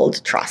have to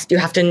build trust. You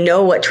have to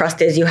know what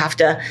trust is. You have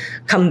to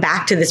come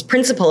back to this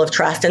principle of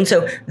trust. And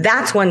so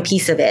that's one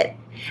piece of it.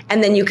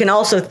 And then you can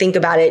also think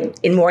about it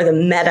in more the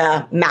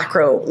meta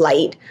macro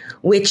light,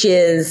 which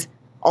is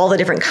all the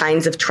different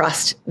kinds of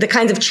trust, the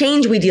kinds of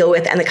change we deal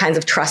with and the kinds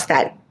of trust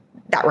that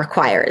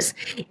requires.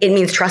 It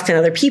means trust in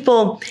other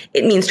people.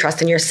 It means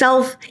trust in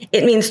yourself.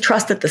 It means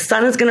trust that the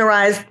sun is going to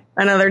rise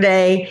another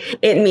day.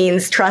 It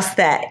means trust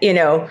that,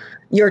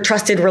 your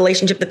trusted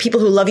relationship, the people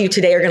who love you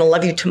today are going to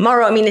love you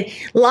tomorrow. I mean,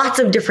 lots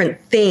of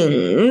different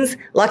things,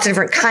 lots of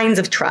different kinds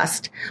of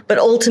trust. But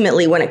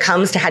ultimately, when it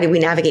comes to how do we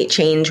navigate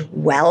change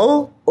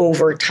well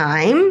over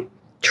time,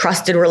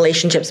 trusted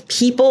relationships,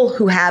 people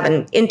who have,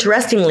 and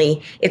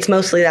interestingly, it's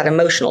mostly that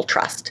emotional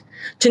trust.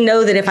 To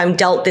know that if I'm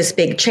dealt this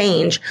big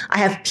change, I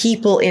have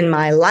people in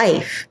my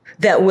life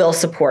that will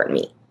support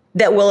me,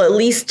 that will at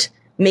least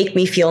make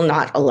me feel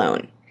not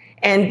alone.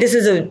 And this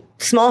is a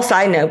small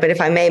side note, but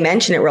if I may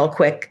mention it real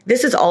quick,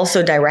 this is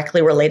also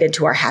directly related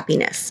to our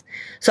happiness.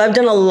 So I've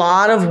done a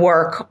lot of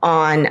work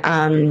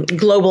on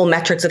global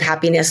metrics of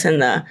happiness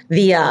and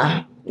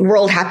the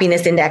World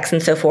Happiness Index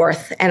and so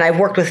forth. And I've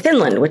worked with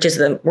Finland, which is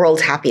the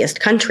world's happiest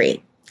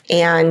country.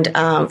 And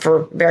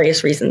for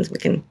various reasons, we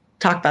can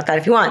talk about that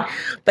if you want.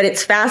 But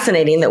it's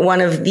fascinating that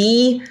one of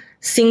the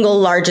single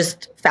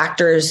largest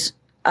factors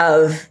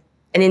of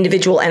an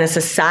individual and a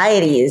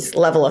society's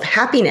level of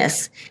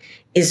happiness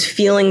is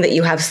feeling that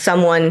you have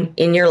someone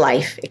in your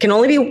life. It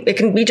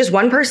can be just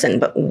one person,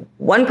 but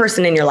one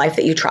person in your life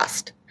that you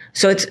trust.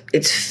 So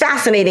it's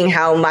fascinating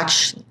how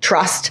much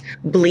trust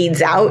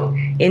bleeds out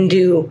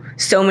into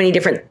so many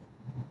different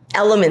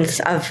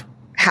elements of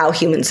how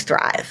humans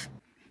thrive.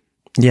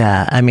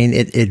 Yeah, I mean,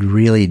 it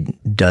really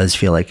does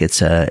feel like it's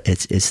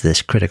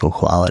this critical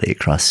quality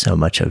across so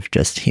much of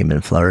just human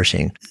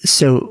flourishing.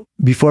 So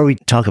before we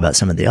talk about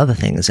some of the other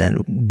things,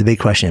 and the big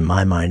question in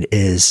my mind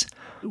is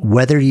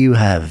whether you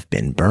have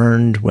been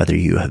burned, whether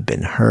you have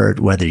been hurt,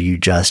 whether you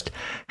just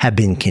have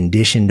been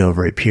conditioned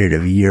over a period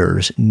of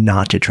years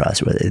not to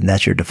trust, and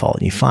that's your default.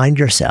 And you find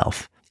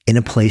yourself in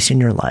a place in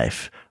your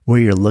life where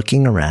you're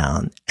looking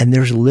around and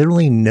there's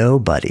literally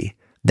nobody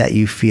that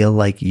you feel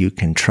like you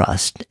can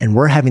trust. And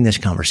we're having this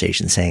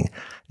conversation saying,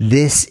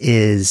 this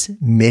is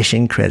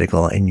mission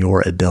critical in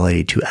your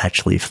ability to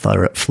actually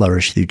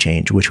flourish through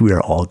change, which we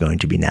are all going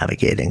to be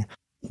navigating.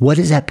 What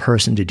is that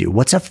person to do?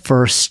 What's a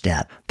first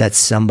step that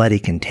somebody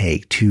can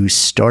take to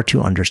start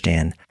to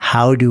understand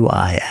how do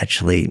I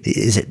actually,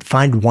 is it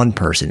find one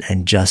person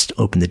and just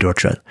open the door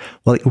to it?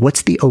 Well,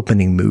 what's the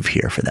opening move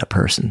here for that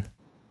person?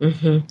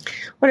 Mm-hmm.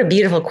 What a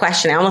beautiful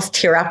question. I almost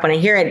tear up when I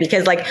hear it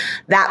because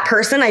that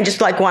person, I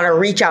just want to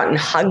reach out and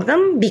hug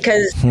them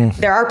because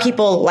there are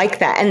people like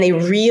that and they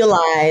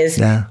realize,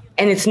 and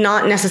it's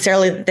not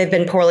necessarily that they've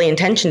been poorly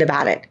intentioned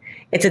about it.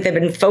 It's that they've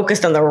been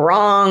focused on the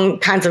wrong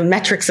kinds of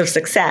metrics of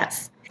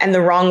success and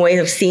the wrong way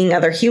of seeing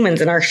other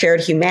humans and our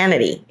shared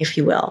humanity, if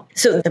you will.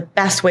 So the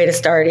best way to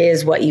start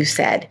is what you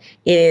said.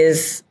 It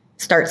is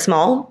start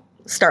small,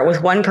 start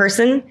with one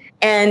person.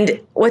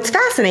 And what's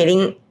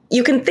fascinating,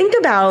 you can think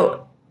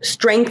about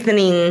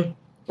strengthening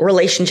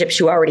relationships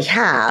you already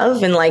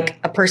have and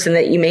a person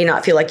that you may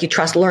not feel like you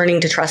trust, learning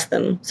to trust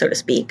them, so to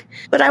speak.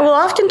 But I will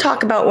often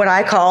talk about what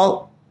I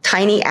call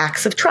tiny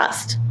acts of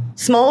trust,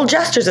 small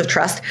gestures of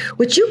trust,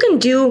 which you can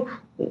do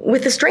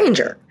with a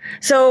stranger.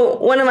 So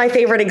one of my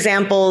favorite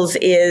examples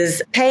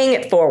is paying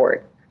it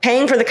forward,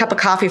 paying for the cup of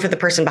coffee for the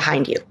person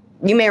behind you.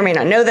 You may or may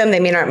not know them. They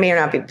may or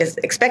not be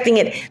expecting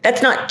it.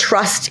 That's not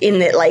trust in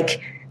that,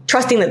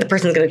 trusting that the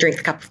person's going to drink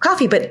the cup of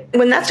coffee. But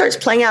when that starts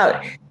playing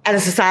out at a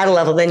societal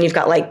level, then you've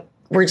got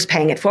we're just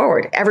paying it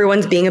forward.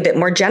 Everyone's being a bit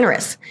more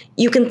generous.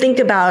 You can think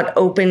about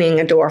opening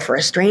a door for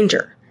a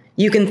stranger.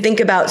 You can think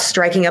about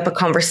striking up a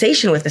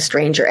conversation with a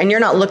stranger, and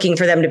you're not looking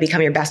for them to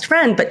become your best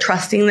friend, but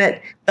trusting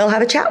that they'll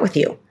have a chat with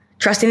you,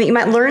 trusting that you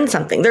might learn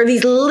something. There are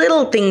these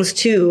little things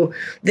too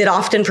that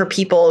often for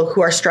people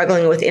who are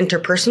struggling with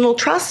interpersonal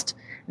trust,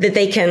 that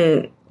they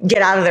can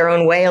get out of their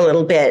own way a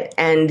little bit.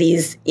 And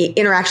these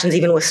interactions,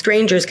 even with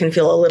strangers, can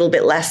feel a little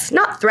bit less,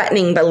 not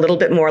threatening, but a little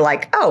bit more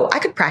oh, I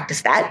could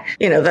practice that.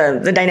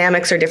 The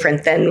dynamics are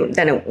different than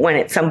when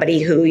it's somebody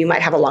who you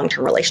might have a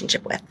long-term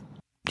relationship with.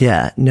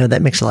 Yeah, no,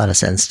 that makes a lot of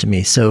sense to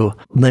me. So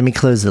let me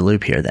close the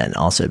loop here then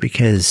also,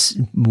 because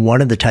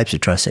one of the types of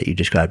trust that you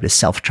described is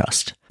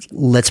self-trust.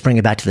 Let's bring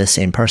it back to the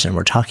same person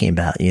we're talking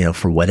about.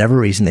 For whatever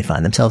reason, they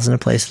find themselves in a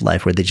place of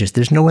life where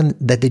there's no one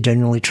that they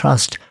genuinely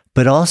trust.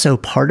 But also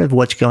part of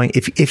what's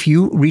if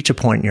you reach a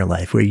point in your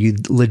life where you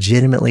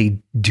legitimately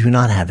do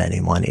not have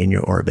anyone in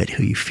your orbit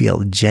who you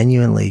feel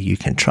genuinely you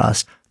can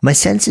trust, my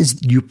sense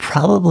is you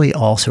probably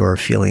also are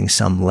feeling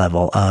some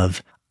level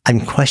of,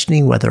 I'm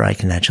questioning whether I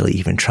can actually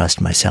even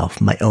trust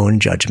myself, my own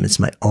judgments,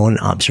 my own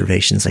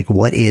observations,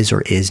 what is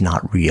or is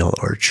not real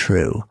or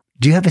true.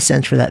 Do you have a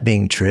sense for that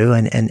being true?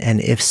 And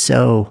if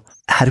so,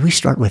 how do we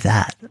start with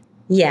that?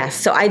 Yes.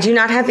 So I do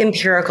not have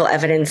empirical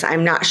evidence.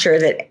 I'm not sure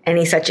that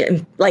any such,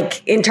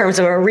 in terms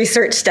of a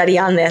research study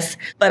on this,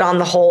 but on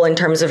the whole, in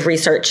terms of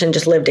research and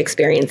just lived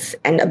experience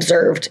and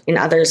observed in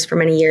others for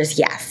many years,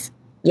 yes.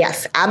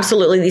 Yes,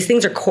 absolutely. These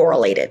things are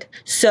correlated.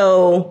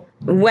 So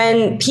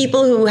when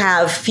people who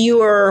have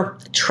fewer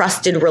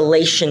trusted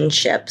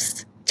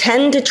relationships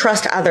tend to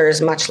trust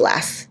others much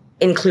less,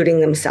 including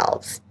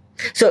themselves.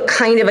 So it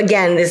kind of,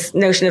 again, this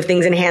notion of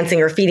things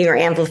enhancing or feeding or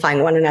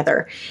amplifying one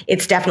another,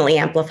 it's definitely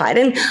amplified.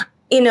 And,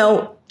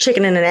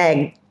 chicken and an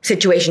egg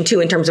situation too,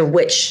 in terms of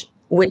which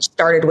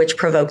started, which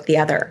provoked the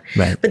other.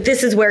 Right. But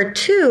this is where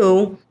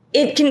too,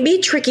 it can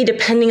be tricky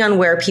depending on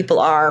where people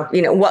are,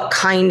 what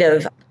kind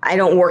of, I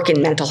don't work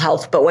in mental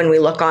health, but when we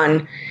look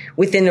on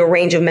within a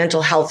range of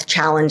mental health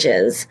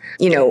challenges,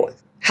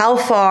 how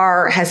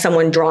far has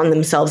someone drawn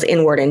themselves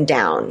inward and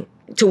down?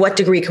 To what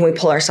degree can we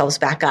pull ourselves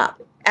back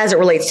up as it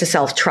relates to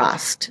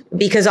self-trust?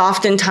 Because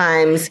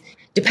oftentimes,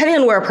 depending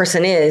on where a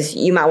person is,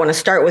 you might want to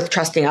start with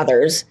trusting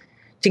others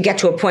to get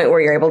to a point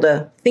where you're able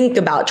to think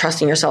about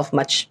trusting yourself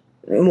much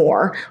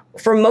more.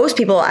 For most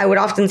people, I would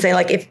often say,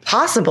 if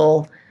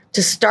possible,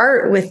 to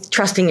start with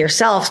trusting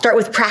yourself, start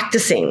with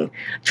practicing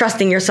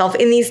trusting yourself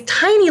in these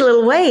tiny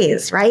little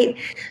ways, right?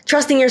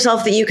 Trusting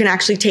yourself that you can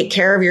actually take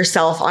care of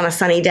yourself on a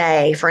sunny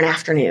day for an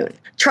afternoon.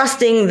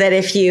 Trusting that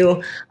if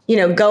you,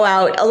 go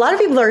out, a lot of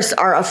people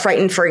are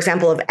frightened, for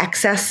example, of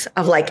excess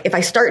of if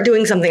I start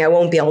doing something, I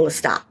won't be able to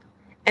stop.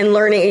 And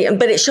learning,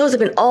 but it shows up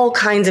in all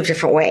kinds of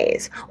different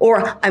ways.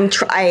 Or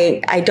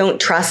I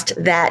don't trust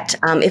that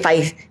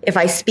if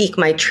I speak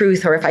my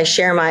truth or if I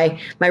share my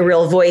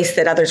real voice,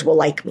 that others will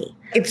like me.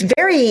 It's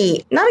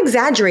very, not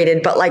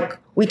exaggerated, but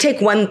we take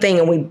one thing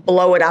and we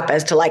blow it up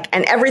as to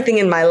and everything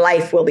in my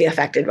life will be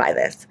affected by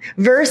this.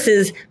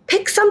 Versus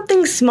pick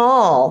something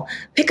small,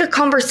 pick a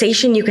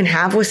conversation you can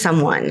have with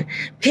someone,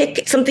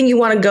 pick something you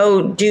want to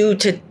go do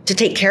to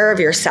take care of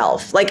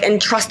yourself,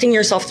 and trusting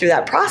yourself through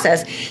that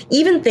process,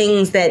 even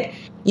things that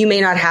you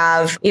may not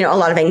have, a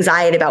lot of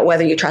anxiety about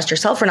whether you trust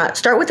yourself or not.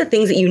 Start with the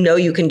things that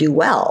you can do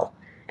well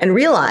and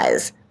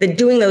realize that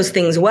doing those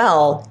things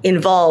well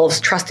involves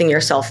trusting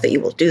yourself that you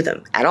will do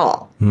them at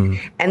all. And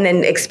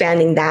then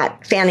fanning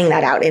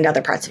that out into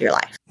other parts of your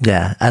life.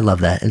 Yeah, I love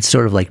that. It's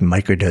sort of like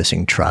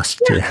microdosing trust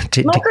to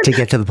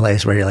get to the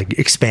place where you're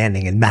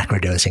expanding and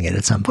macrodosing it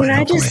at some point. Can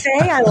I just say,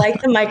 I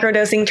like the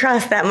microdosing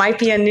trust. That might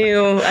be a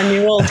new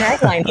old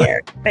tagline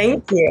here.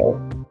 Thank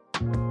you.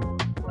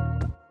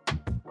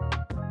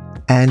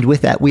 And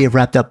with that, we have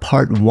wrapped up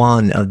part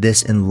 1 of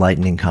this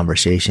enlightening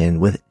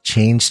conversation with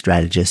change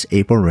strategist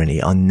April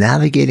Rinne on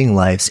navigating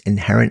life's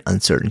inherent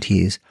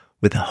uncertainties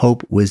with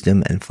hope,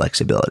 wisdom, and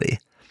flexibility.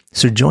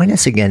 So join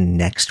us again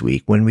next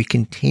week when we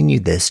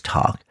continue this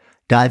talk,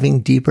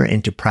 diving deeper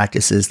into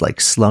practices like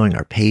slowing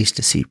our pace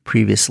to see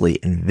previously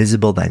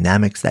invisible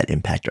dynamics that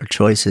impact our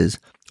choices.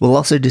 We'll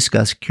also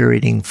discuss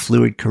curating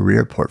fluid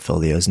career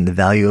portfolios and the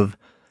value of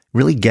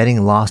really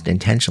getting lost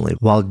intentionally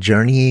while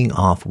journeying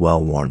off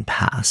well-worn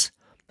paths.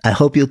 I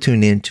hope you'll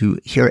tune in to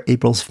hear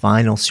April's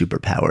final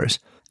superpowers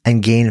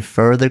and gain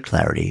further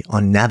clarity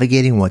on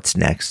navigating what's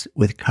next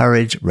with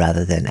courage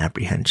rather than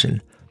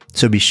apprehension.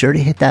 So be sure to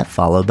hit that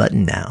follow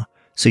button now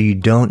so you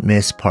don't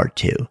miss part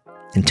 2.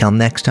 Until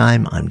next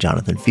time, I'm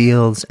Jonathan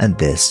Fields, and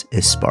this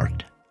is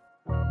Sparked.